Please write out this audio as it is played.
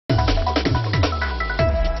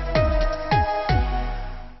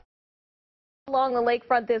along the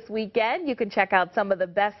lakefront this weekend. You can check out some of the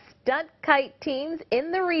best stunt kite teams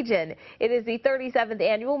in the region. It is the 37th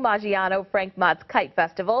annual Maggiano Frank Mots Kite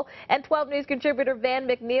Festival, and 12 News contributor Van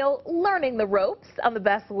McNeil learning the ropes on the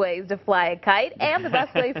best ways to fly a kite and the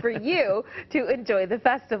best way for you to enjoy the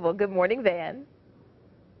festival. Good morning, Van.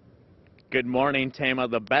 Good morning, Tama.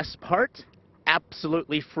 The best part?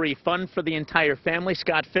 Absolutely free fun for the entire family.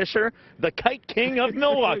 Scott Fisher, the Kite King of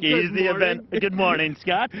Milwaukee, is the event. Good morning,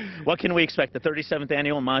 Scott. What can we expect? The 37th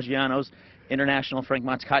annual Maggiano's International Frank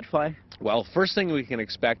Mots Kite Fly? Well, first thing we can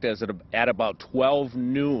expect is at about 12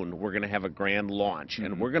 noon, we're going to have a grand launch,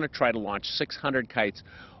 and we're going to try to launch 600 kites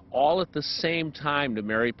all at the same time to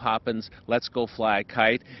Mary Poppins' Let's Go Fly a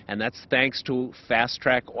Kite, and that's thanks to Fast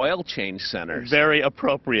Track Oil Change Centers. Very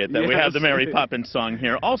appropriate that we have the Mary Poppins song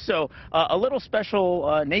here. Also, a little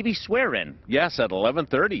special Navy swear-in. Yes, at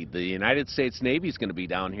 11:30, the United States Navy is going to be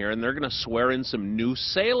down here, and they're going to swear in some new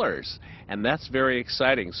sailors, and that's very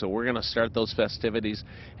exciting. So we're going to start those festivities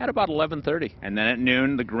at about 11:30. And then at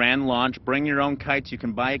noon, the grand launch. Bring your own kites. You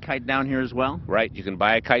can buy a kite down here as well? Right. You can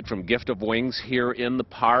buy a kite from Gift of Wings here in the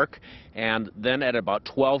park. And then at about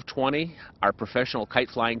 12:20, our professional kite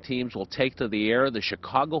flying teams will take to the air the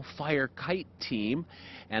Chicago Fire Kite Team,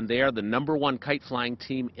 and they are the #1 kite flying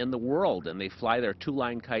team in the world, and they fly their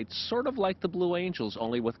two-line kites sort of like the Blue Angels,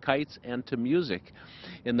 only with kites and to music.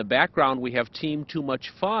 In the background, we have Team Too Much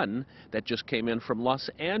Fun that just came in from Los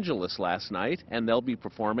Angeles last night, and they'll be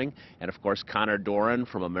performing. And of course, Connor Doran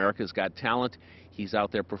from America's Got Talent, he's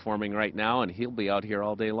out there performing right now, and he'll be out here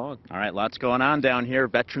all day long. All right, lots going on down here.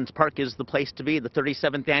 Veterans Park is the place to be. The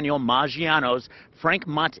 37th annual Maggiano's Frank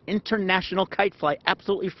Mots International Kite Fly,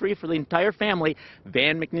 absolutely free for the entire family.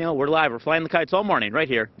 Van McNeil, we're live. We're flying the kites all morning right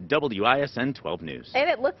here, WISN 12 News. And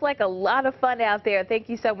it looks like a lot of fun out there. Thank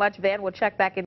you so much, Van. We'll check back in.